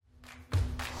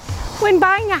When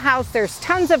buying a house, there's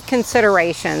tons of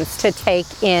considerations to take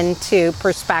into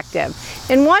perspective,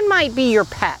 and one might be your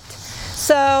pet.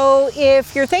 So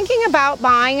if you're thinking about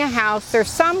buying a house, there's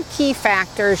some key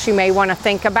factors you may want to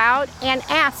think about and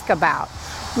ask about.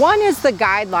 One is the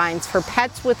guidelines for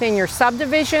pets within your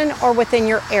subdivision or within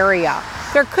your area.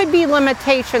 There could be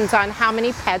limitations on how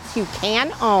many pets you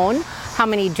can own, how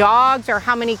many dogs, or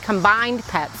how many combined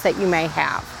pets that you may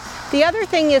have. The other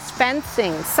thing is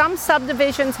fencing. Some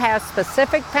subdivisions have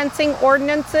specific fencing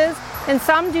ordinances, and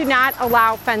some do not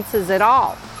allow fences at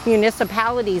all,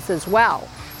 municipalities as well.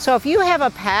 So if you have a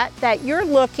pet that you're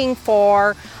looking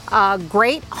for a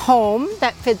great home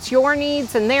that fits your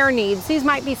needs and their needs, these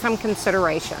might be some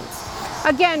considerations.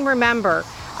 Again, remember,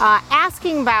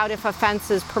 asking about if a fence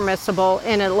is permissible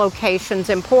in a location is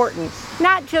important.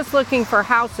 Not just looking for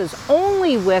houses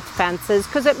only with fences,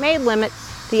 because it may limit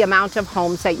the amount of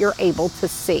homes that you're able to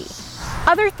see.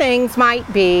 Other things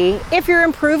might be if you're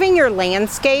improving your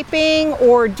landscaping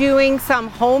or doing some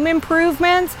home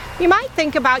improvements, you might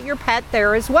think about your pet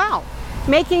there as well.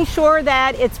 Making sure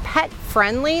that it's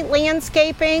pet-friendly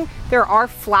landscaping. There are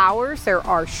flowers, there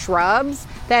are shrubs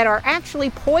that are actually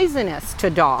poisonous to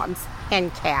dogs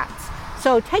and cats.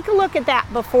 So take a look at that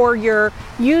before you're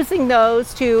using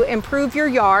those to improve your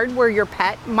yard where your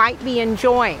pet might be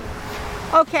enjoying.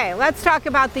 Okay, let's talk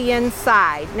about the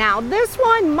inside. Now, this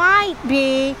one might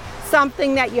be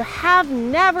something that you have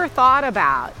never thought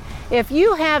about. If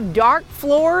you have dark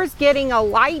floors, getting a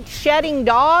light shedding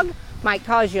dog might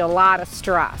cause you a lot of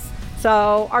stress.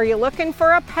 So, are you looking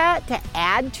for a pet to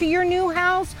add to your new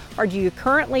house, or do you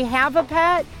currently have a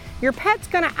pet? Your pet's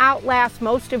going to outlast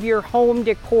most of your home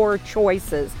decor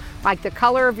choices, like the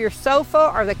color of your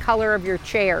sofa or the color of your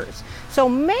chairs. So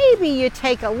maybe you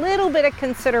take a little bit of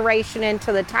consideration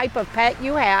into the type of pet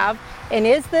you have, and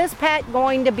is this pet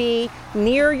going to be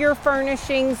near your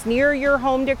furnishings, near your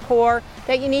home decor,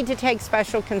 that you need to take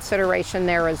special consideration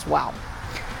there as well.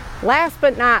 Last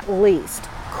but not least,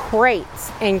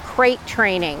 crates and crate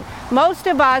training. Most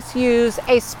of us use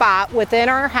a spot within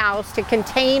our house to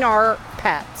contain our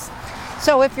pets.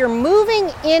 So if you're moving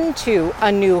into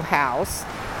a new house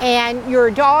and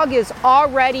your dog is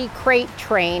already crate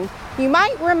trained, you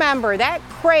might remember that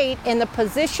crate and the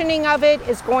positioning of it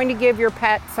is going to give your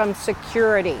pet some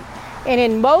security. And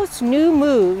in most new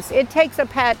moves, it takes a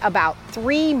pet about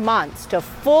 3 months to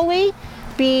fully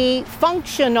be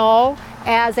functional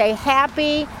as a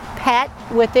happy pet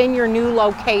within your new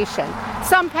location.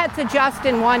 Some pets adjust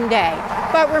in one day,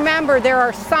 but remember, there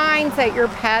are signs that your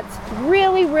pets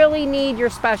really need your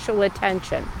special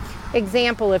attention.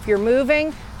 Example, if you're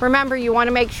moving, remember you want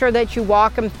to make sure that you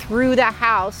walk them through the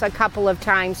house a couple of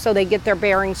times so they get their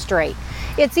bearings straight.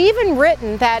 It's even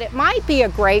written that it might be a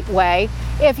great way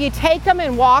if you take them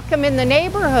and walk them in the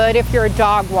neighborhood, if you're a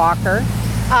dog walker,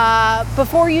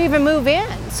 before you even move in,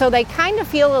 so they kind of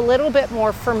feel a little bit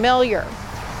more familiar.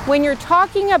 When you're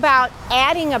talking about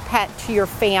adding a pet to your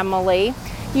family,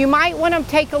 you might want to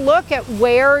take a look at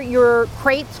where your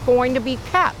crate's going to be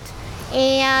kept,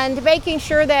 and making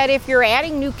sure that if you're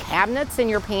adding new cabinets in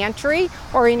your pantry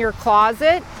or in your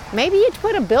closet, maybe you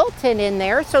put a built-in in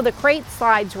there so the crate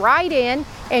slides right in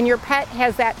and your pet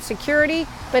has that security,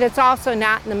 but it's also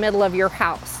not in the middle of your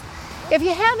house. If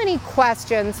you have any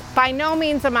questions, by no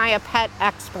means am I a pet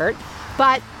expert,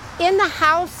 but in the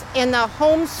house, in the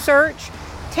home search,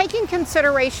 taking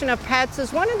consideration of pets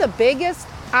is one of the biggest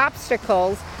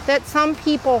obstacles that some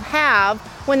people have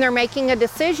when they're making a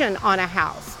decision on a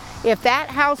house. If that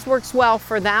house works well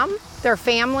for them, their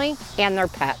family, and their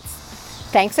pets.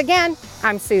 Thanks again.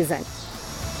 I'm Susan.